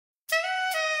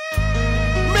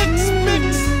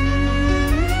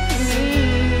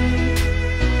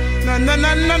na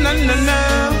na na na na na.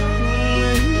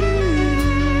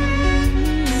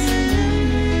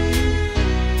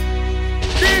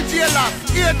 DJLass,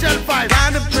 DJL5.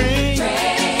 Gotta pray,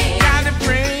 gotta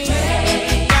pray,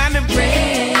 gotta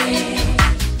pray.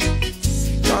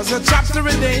 Cause a chapter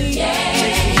a day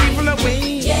takes the evil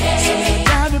away. So I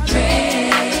gotta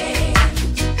pray.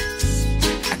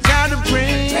 I gotta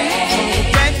pray for a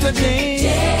better day.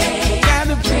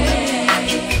 Gotta pray.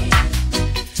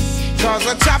 Cause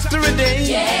a chapter a day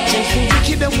takes the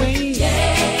wicked away.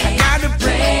 I gotta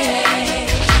pray.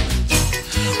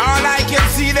 All I can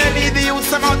see, they need the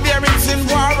youth out there, it's in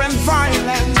war and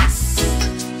violence,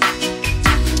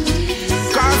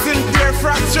 causing pure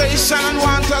frustration and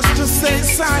want us to stay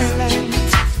silent.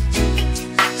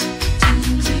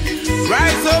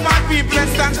 Rise up, my people, and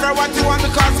stand for what you want,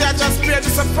 because you are just pure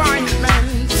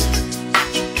disappointment.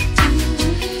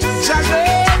 Your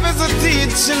love is a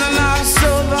teaching and also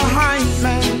the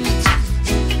highlight.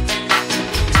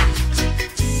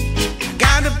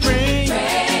 Gotta pray,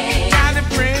 gotta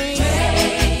pray,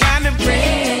 gotta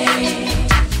pray.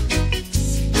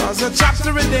 Cause a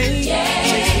chapter a day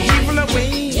takes the evil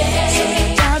away. So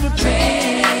I gotta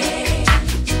pray.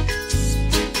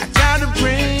 I gotta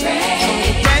pray for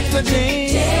a better day.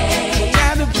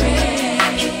 Gotta pray.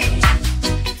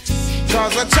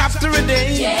 Cause a chapter a day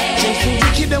takes the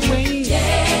wicked away.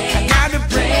 I gotta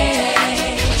pray.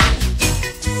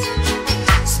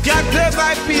 Scatter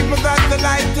thy people that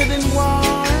delighted in war.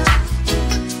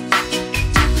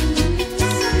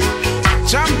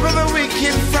 Trample the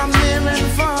wicked from near and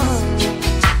far.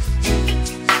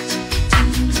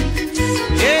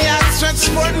 Yeah, I stretch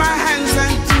forth my hands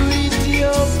unto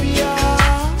Ethiopia.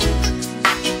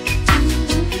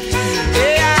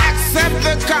 Yeah, I accept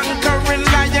the conquering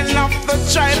lion of the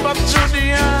tribe of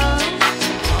Judah.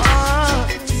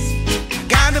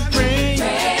 Gotta pray,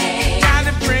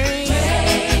 gotta pray,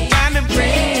 gotta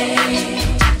pray.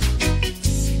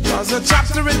 Cause a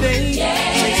chapter a day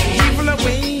takes the evil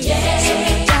away. So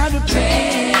I gotta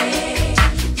pray.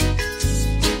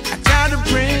 I gotta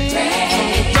pray for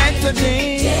a better day.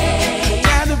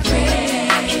 Gotta pray.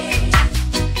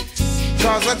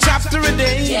 Cause a chapter a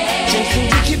day takes the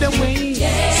wicked away.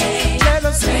 So let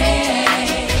us pray.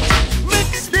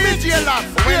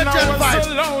 When I was a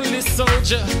lonely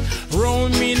soldier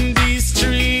roaming these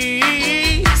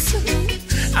streets,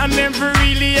 I never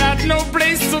really had no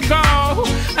place to go.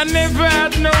 I never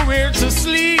had nowhere to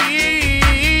sleep.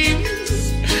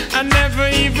 I never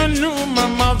even knew my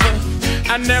mother.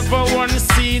 I never once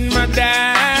seen my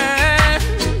dad.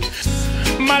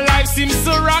 My life seems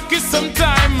so rocky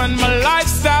sometimes, and my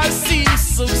lifestyle seems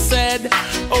so sad.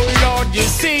 Oh Lord, you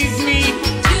saved me.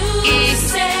 You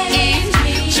saved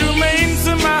me. Drew me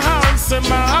into my house and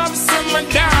my ups and my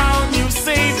down. You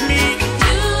saved me.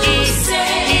 You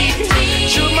saved me.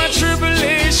 Through my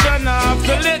tribulation, I have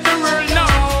to let the world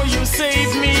know you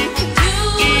saved me.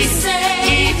 You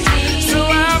saved me. So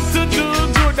I have to do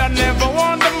good. I never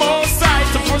want the Most High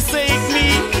to forsake me.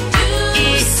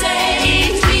 You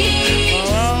saved me.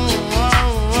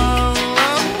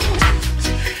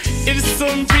 If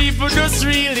some people just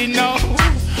really know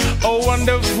how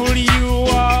wonderful you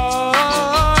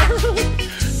are.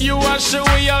 You wash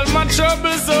away all my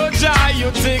troubles, oh Jah.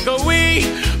 You take away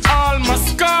all my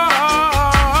scar.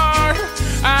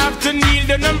 I have to kneel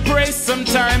down and pray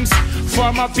sometimes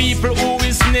for my people who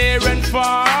is near and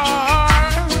far.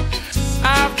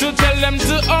 I have to tell them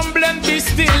to humble and be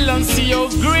still and see how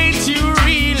great you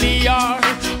really are.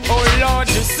 Oh Lord,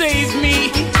 you saved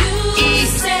me. You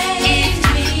saved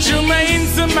me. Drew me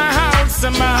into my house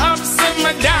and my ups and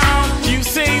my downs. You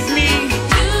saved me.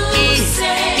 You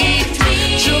saved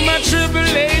me. Through my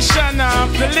tribulation, I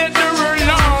have to let the world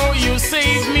know you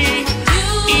saved me.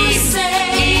 You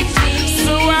saved me.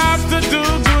 So I have to do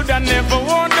good. I never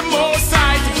want the Most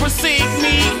High to forsake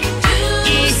me.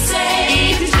 You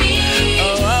saved me.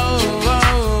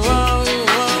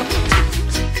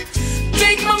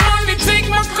 Take my money, take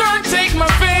my car, take my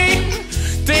fame,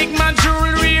 take my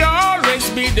jewelry, always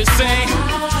be the same.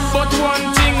 But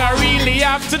one thing I really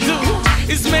have to do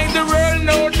is make the world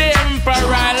know the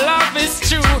emperor I love is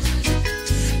true.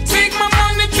 Take my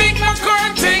money, take my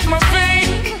car, take my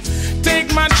fame,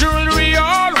 take my jewelry,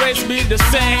 always be the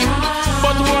same.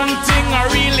 But one thing I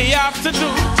really have to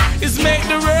do is make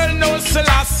the world know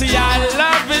Selassie I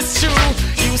love is true.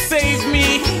 You saved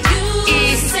me.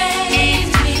 You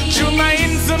saved me. Through my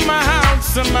ins and my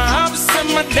outs and my ups and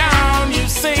my downs, you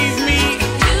saved me.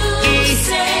 You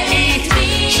saved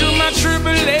me. Through my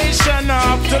tribulation, I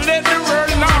have to let the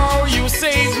world know you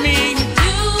saved me.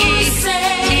 You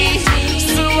saved me.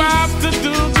 So I have to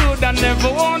do good. I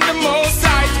never want the Most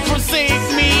High to forsake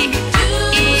me.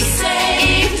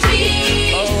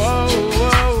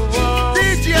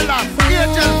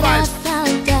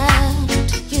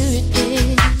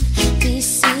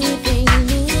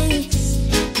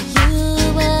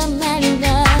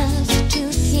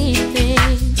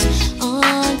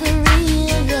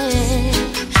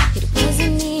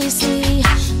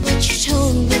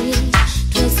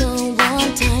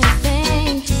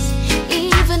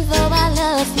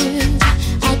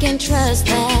 promise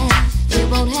that it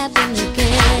won't happen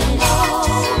again.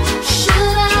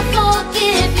 Should I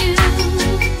forgive you?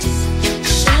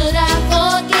 Should I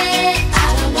forget? I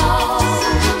don't know.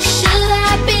 Should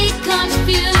I be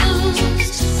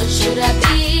confused? Or should I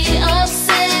be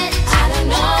upset? I don't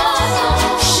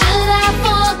know. Should I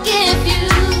forgive you?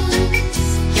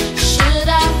 Should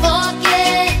I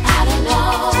forget? I don't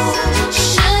know.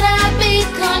 Should I be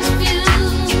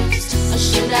confused? Or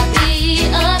should I be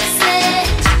upset?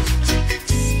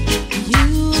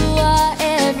 You are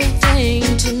everything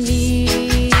to me.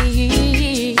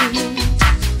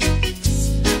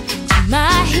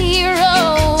 My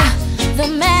hero, the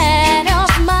man of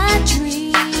my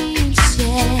dreams,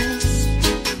 yeah.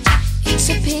 It's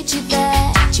a pity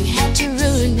that you had to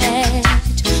ruin it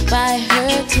by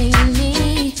hurting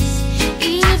me.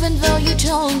 Even though you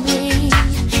told me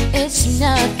it's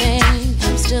nothing,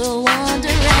 I'm still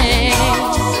wondering.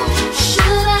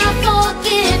 Should I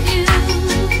forgive you?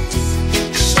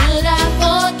 Should I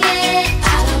forget? I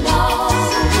don't know.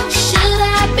 Should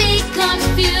I be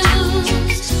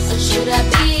confused? Or should I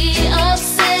be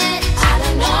upset? I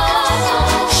don't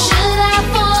know. Should I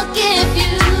forgive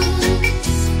you?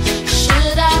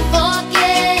 Should I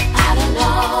forget? I don't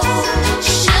know.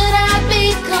 Should I be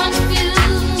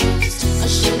confused? Or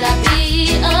should I be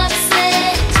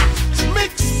upset?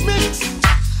 Mix, mix.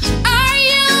 Are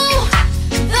you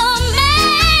the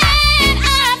man I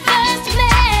first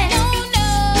met?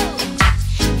 No.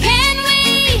 Can we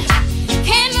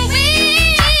get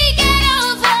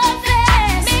over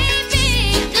this? Maybe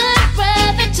good for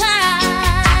the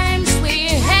times we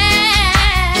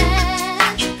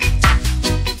had.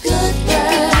 Good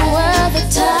were the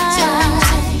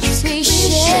times we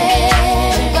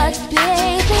shared. But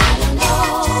baby, I don't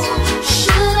know.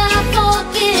 Should I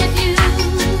forgive you?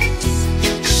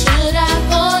 Should I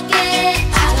forget?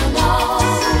 I don't know.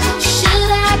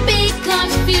 Should I be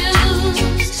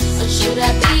confused? Or should I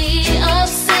be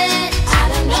upset? I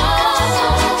don't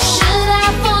know. Should I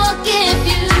forgive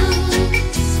you?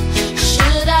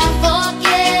 Should I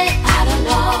forget? I don't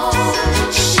know.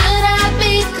 Should I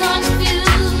be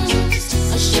confused?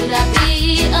 Or should I be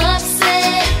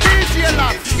upset?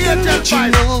 DJLass, Don't you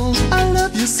DJLass. know I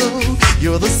love you so?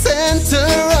 You're the center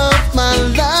of my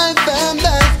life, and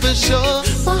that's for sure.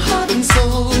 My heart and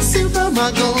soul, silver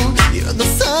my gold. You're the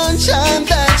sunshine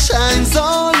that shines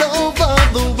all over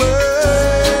the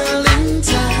world. In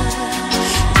time,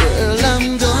 girl,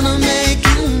 I'm gonna make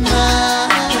you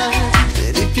mine.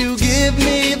 And if you give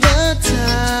me the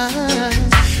time,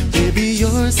 baby,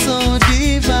 you're so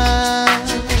divine.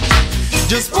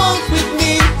 Just walk with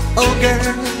me, oh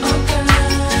girl.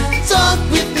 Talk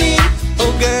with me,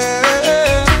 oh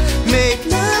girl. Make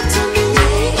love to me,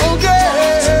 oh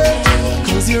girl.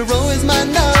 'Cause you're always my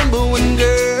number one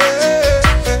girl.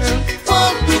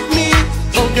 Walk with me,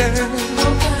 oh girl.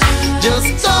 Just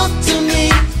talk to me,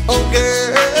 oh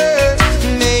girl.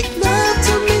 Make love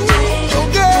to me, oh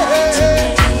girl.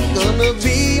 Gonna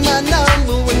be my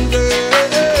number one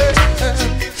girl.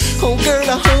 Oh girl,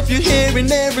 I hope you're hearing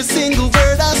every single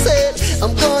word I said.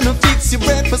 I'm gonna fix your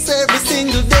breakfast every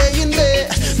single day in bed.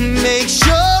 Make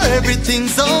sure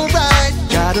everything's alright.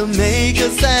 Gotta make a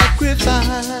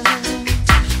sacrifice,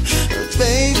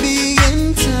 baby,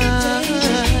 in time.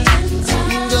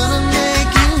 I'm gonna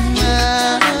make you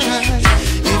mine.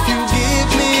 If you give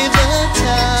me the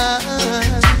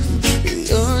time,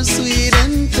 you're sweet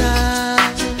and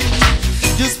kind.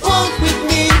 Just walk with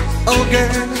me, oh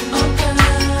girl.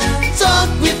 Talk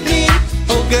with me,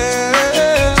 oh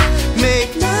girl.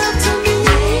 Make love to me,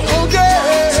 oh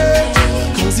girl.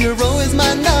 'Cause you're always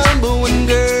my number one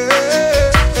girl.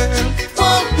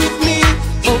 Walk with me,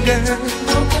 oh girl.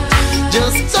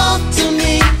 Just talk to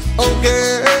me, oh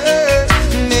girl.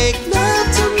 Make love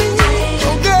to me,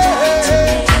 oh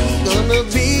girl. Gonna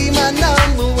be my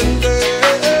number one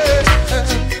girl.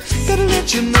 Gotta let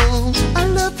you know I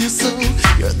love you so.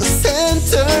 You're the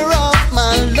center of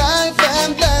my life,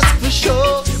 and that's for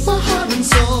sure. My heart and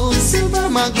soul, silver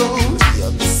my gold.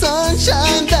 You're the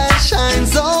sunshine that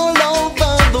shines all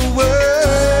over the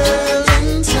world. In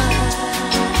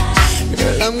time,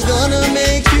 girl, I'm gonna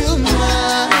make you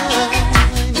mine.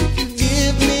 If you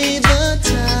give me the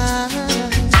time,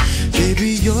 baby,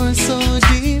 you're so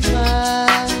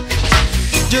divine.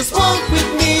 Just walk with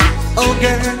me, oh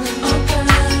girl.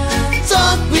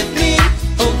 Talk with me,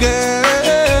 oh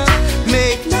girl.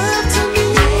 Make love to me,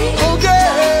 oh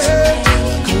girl.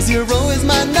 'Cause you're always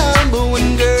my number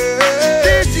one girl.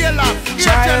 DJLass,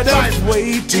 Tired DJLass. of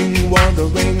waiting,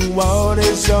 wondering what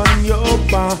is on your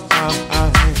mind.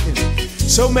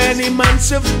 So many months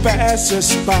have passed us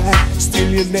by, still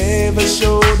you never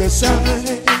showed a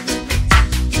sign.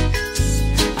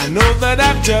 know that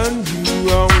I've done you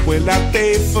wrong. Will I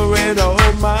pay for it all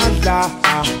my life?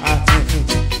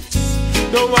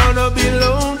 Don't wanna be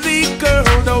lonely, girl.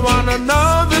 Don't want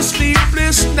another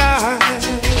sleepless night.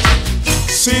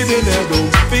 Sitting at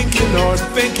home thinking on,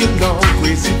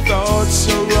 crazy thoughts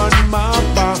are on my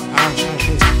mind.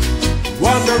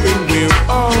 Wondering where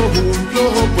all you're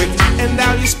going and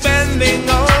how you're spending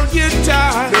all your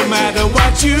time. No matter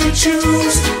what you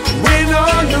choose, win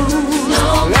or lose,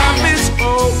 life is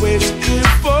always good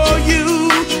for you.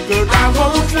 Girl, I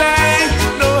won't lie,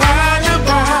 no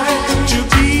alibi. To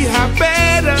be a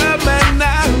better man,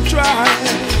 I'll try.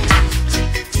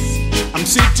 I'm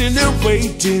sitting there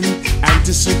waiting,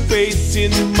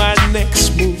 anticipating my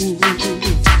next move.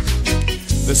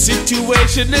 The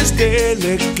situation is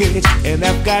delicate and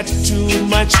I've got too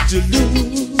much to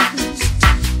lose.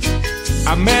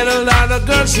 I met a lot of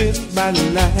girls in my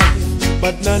life,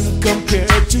 but none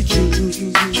compared to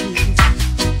you.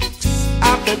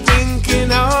 I've been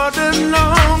thinking all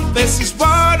along, this is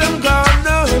what I'm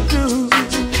gonna do.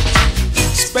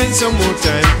 Spend some more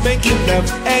time making love,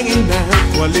 hanging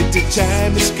out. Quality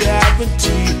time is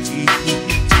guaranteed.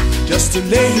 Just to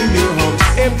lay in your arms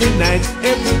every night,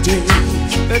 every day.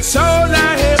 That's all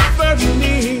I ever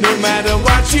need. No matter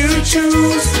what you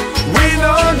choose, win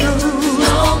or lose,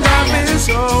 love is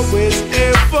always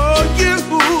there for you.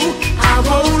 I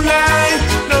won't lie,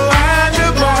 no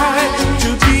alibi. To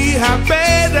be a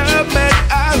better man,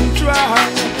 I'll try.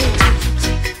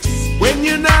 When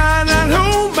you're not at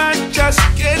home, I just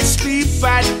can't sleep.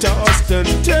 I toss and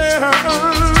turn.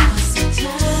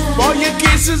 For your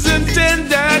kisses and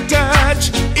tender touch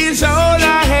is all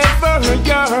I ever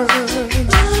yearn.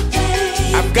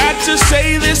 I've got to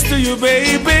say this to you,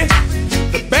 baby.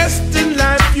 The best in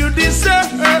life you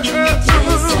deserve.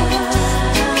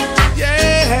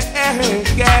 Yeah,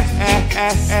 yeah.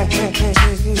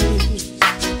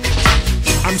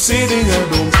 I'm sitting at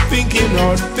home thinking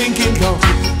on,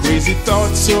 crazy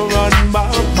thoughts are on my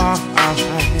mind.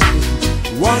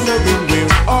 Wondering where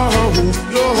all you're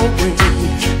going